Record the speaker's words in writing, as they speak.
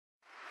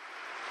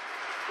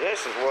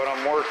This is what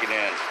I'm working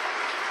in.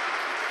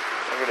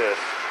 Look at this.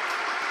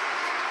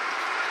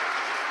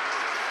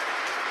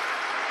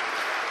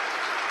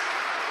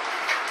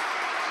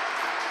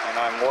 And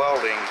I'm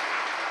welding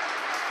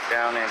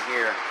down in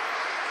here.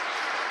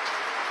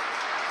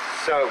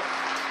 So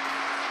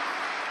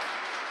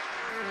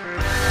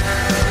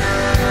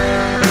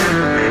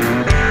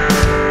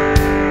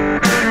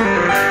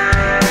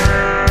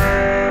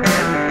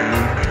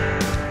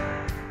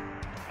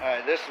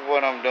alright, this is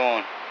what I'm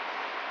doing.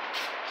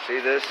 See,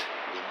 this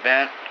is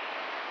bent.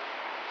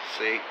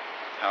 See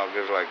how it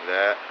goes like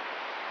that?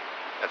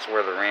 That's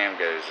where the ram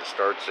goes. It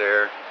starts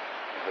there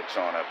and hooks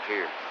on up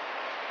here.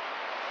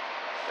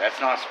 That's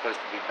not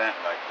supposed to be bent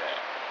like that.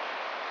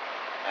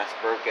 That's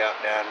broke out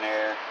down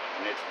there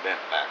and it's bent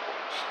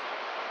backwards.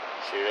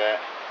 See that?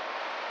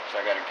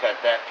 So I got to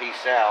cut that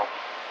piece out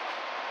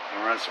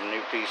and run some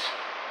new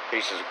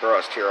pieces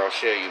across here. I'll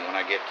show you when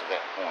I get to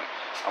that point.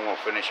 I'm going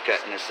to finish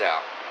cutting this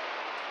out.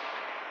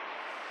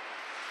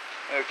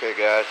 Okay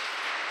guys,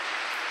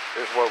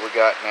 here's what we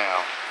got now.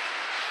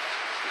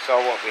 You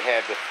saw what we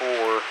had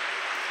before,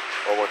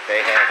 or what they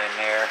had in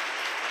there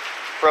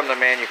from the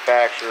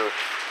manufacturer.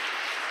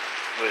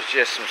 Was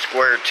just some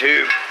square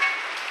tube,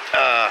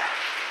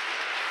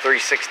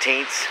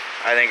 3/16,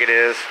 I think it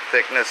is,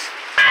 thickness,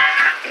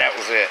 and that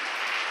was it.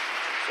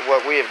 So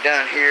what we have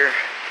done here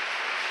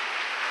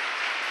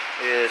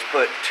is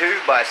put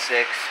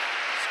 2x6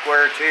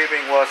 square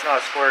tubing. Well, it's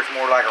not square, it's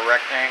more like a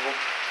rectangle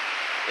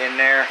in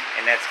there,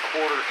 and that's 1/4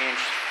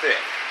 inch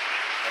thick,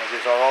 and it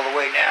goes all the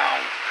way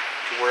down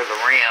to where the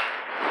ram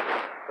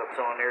hooks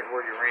on. There's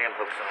where your ram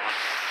hooks on.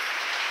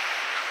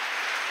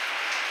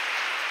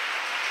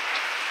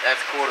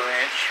 That's 1/4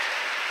 inch,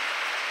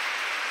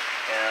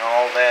 and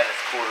all that is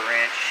 1/4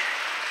 inch.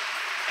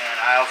 And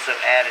I also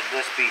added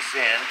this piece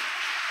in,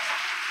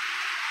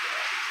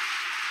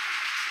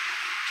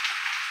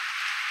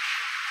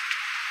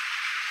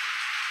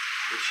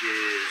 which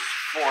is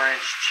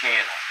 4-inch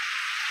channel,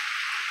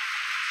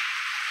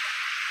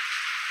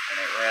 and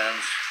it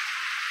runs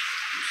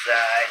from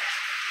side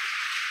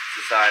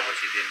to side, which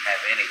it didn't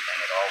have anything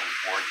at all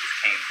before. It just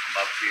came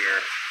from up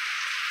here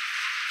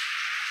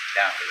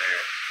down to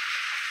there.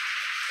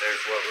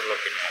 There's what we're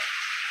looking at.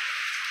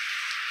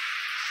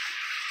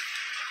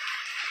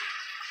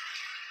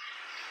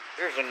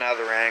 Here's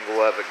another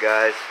angle of it,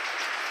 guys.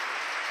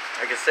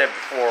 Like I said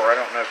before, I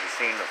don't know if you've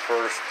seen the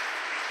first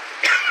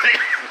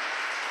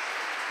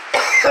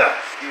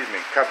excuse me,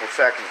 couple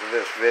seconds of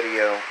this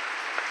video,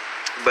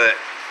 but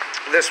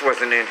this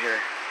wasn't in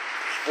here.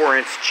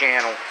 4-inch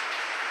channel.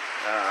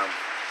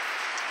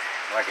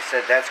 Like I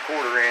said, that's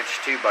 1/4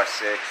 inch,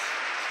 2x6.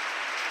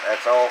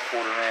 That's all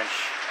 1/4 inch,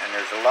 and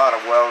there's a lot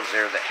of welds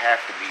there that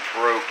have to be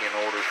broke in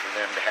order for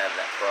them to have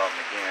that problem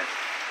again.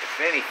 If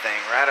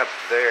anything, right up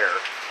there,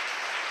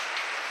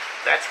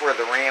 that's where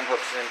the ram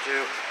hooks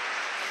into.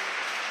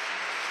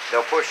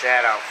 They'll push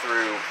that out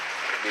through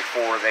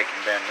before they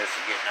can bend this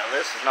again. Now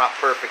this is not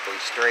perfectly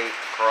straight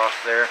across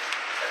there,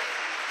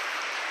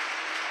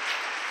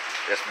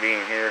 just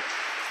being here,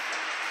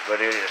 but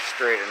it is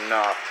straight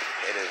enough.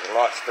 It is a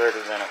lot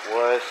straighter than it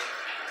was.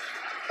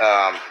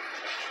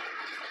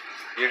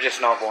 You're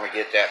just not going to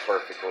get that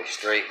perfectly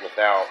straight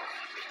without,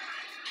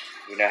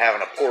 you know,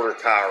 having a 1/4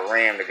 power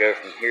ram to go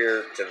from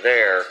here to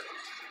there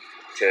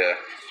to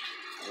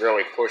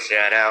really push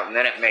that out, and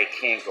then it may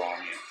kink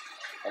on you.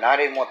 And I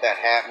didn't want that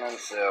happening,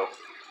 so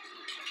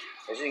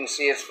as you can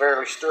see, it's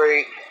fairly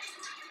straight.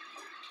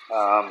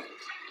 The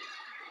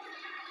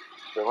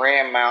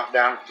ram mount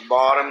down at the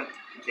bottom,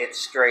 it's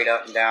straight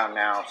up and down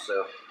now,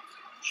 so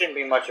shouldn't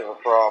be much of a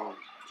problem.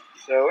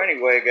 So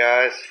anyway,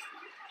 guys,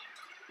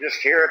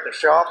 just here at the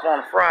shop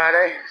on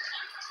Friday,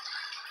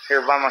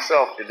 here by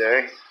myself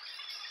today.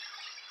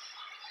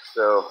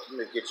 So let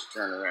me get you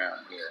turned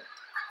around here.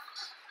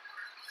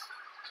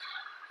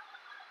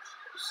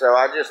 So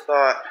I just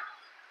thought,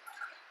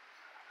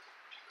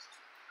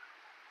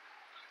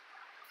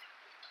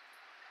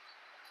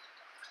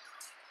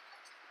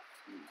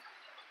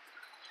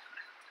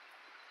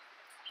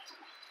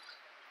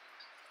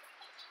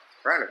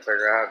 trying to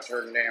figure out how to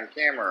turn the damn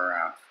camera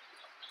around.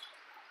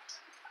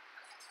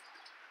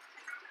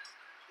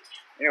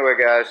 Anyway,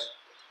 guys,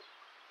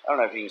 I don't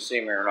know if you can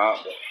see me or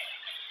not, but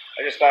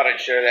I just thought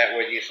I'd share that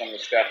with you, some of the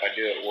stuff I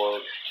do at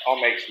work.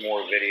 I'll make some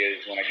more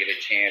videos when I get a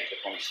chance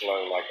if I'm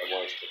slow like I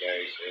was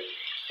today. So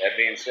that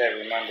being said,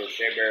 remember,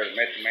 Shea Bear, the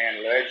Myth, the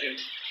Man, the Legend.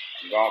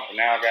 I'm gone for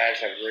now, guys.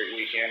 Have a great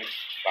weekend.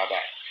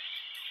 Bye-bye.